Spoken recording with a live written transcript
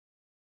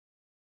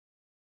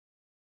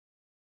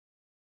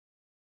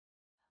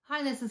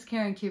Hi, this is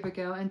Karen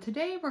Kubicko, and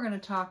today we're going to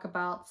talk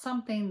about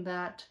something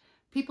that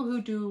people who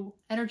do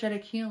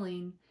energetic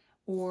healing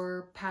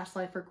or past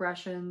life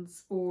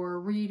regressions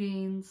or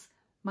readings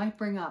might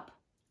bring up.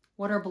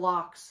 What are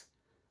blocks?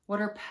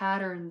 What are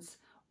patterns?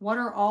 What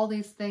are all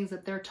these things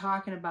that they're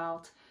talking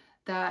about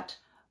that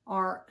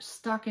are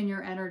stuck in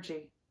your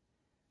energy?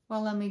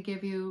 Well, let me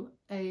give you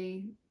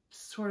a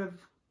sort of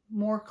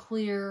more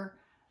clear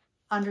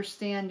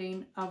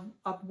understanding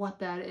of what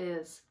that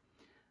is.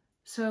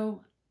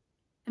 So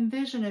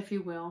envision, if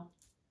you will,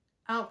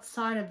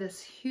 outside of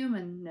this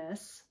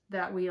humanness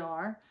that we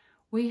are,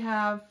 we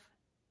have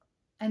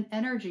an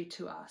energy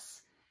to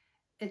us.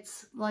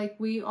 It's like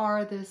we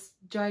are this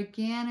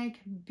gigantic,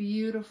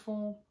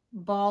 beautiful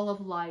ball of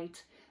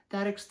light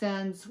that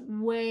extends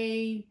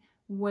way,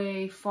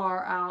 way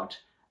far out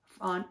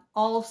on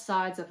all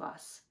sides of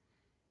us.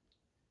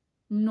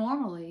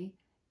 Normally,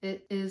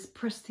 it is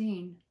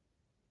pristine,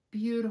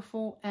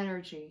 beautiful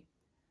energy.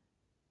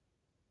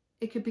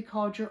 It could be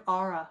called your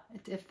aura,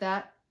 if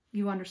that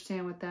you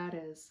understand what that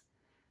is.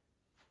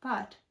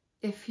 But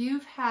if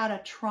you've had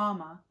a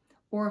trauma,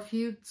 or if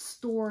you've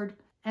stored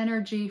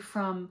energy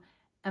from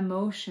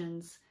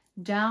emotions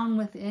down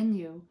within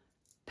you,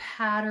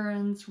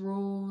 patterns,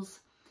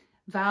 rules,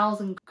 vows,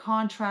 and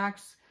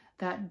contracts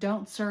that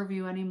don't serve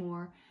you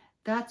anymore,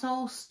 that's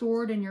all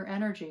stored in your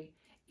energy.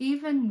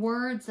 Even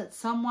words that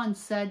someone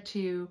said to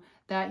you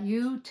that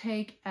you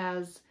take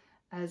as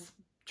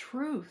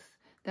truth,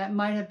 that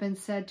might have been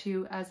said to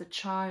you as a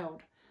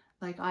child,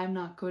 like I'm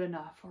not good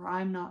enough or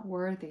I'm not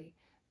worthy.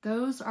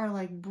 Those are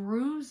like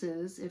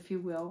bruises, if you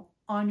will,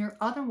 on your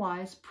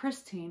otherwise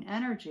pristine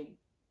energy.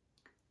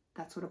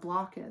 That's what a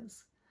block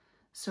is.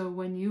 So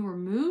when you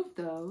remove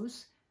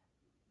those,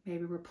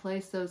 maybe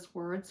replace those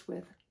words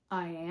with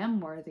I am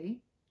worthy,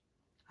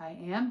 I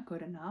am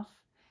good enough,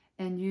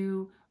 and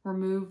you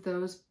remove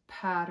those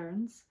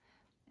patterns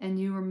and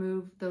you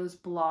remove those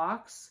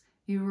blocks,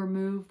 you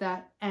remove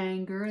that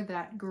anger,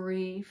 that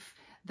grief,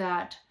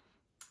 that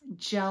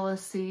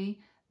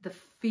jealousy, the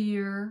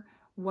fear,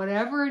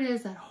 whatever it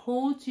is that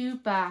holds you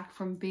back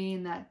from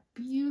being that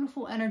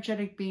beautiful,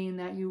 energetic being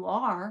that you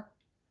are.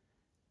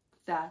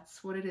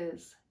 That's what it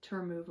is to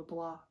remove a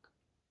block.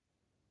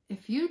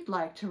 If you'd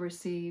like to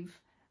receive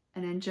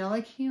an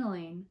angelic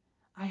healing,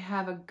 I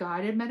have a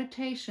guided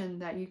meditation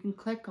that you can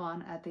click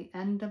on at the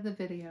end of the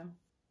video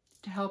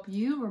to help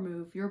you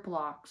remove your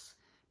blocks,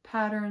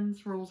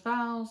 patterns, rules,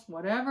 vows,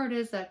 whatever it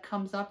is that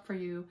comes up for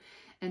you,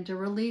 and to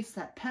release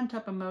that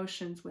pent-up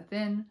emotions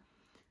within.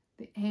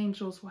 The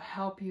angels will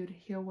help you to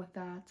heal with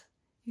that.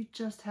 You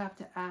just have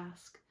to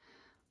ask.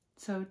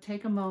 So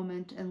take a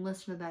moment and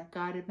listen to that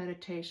guided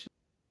meditation.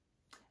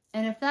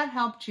 And if that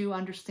helped you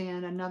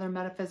understand another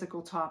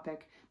metaphysical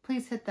topic,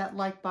 please hit that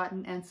like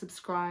button and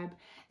subscribe.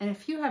 And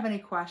if you have any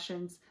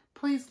questions,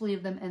 please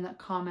leave them in the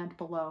comment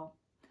below.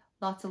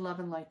 Lots of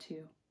love and light to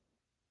you.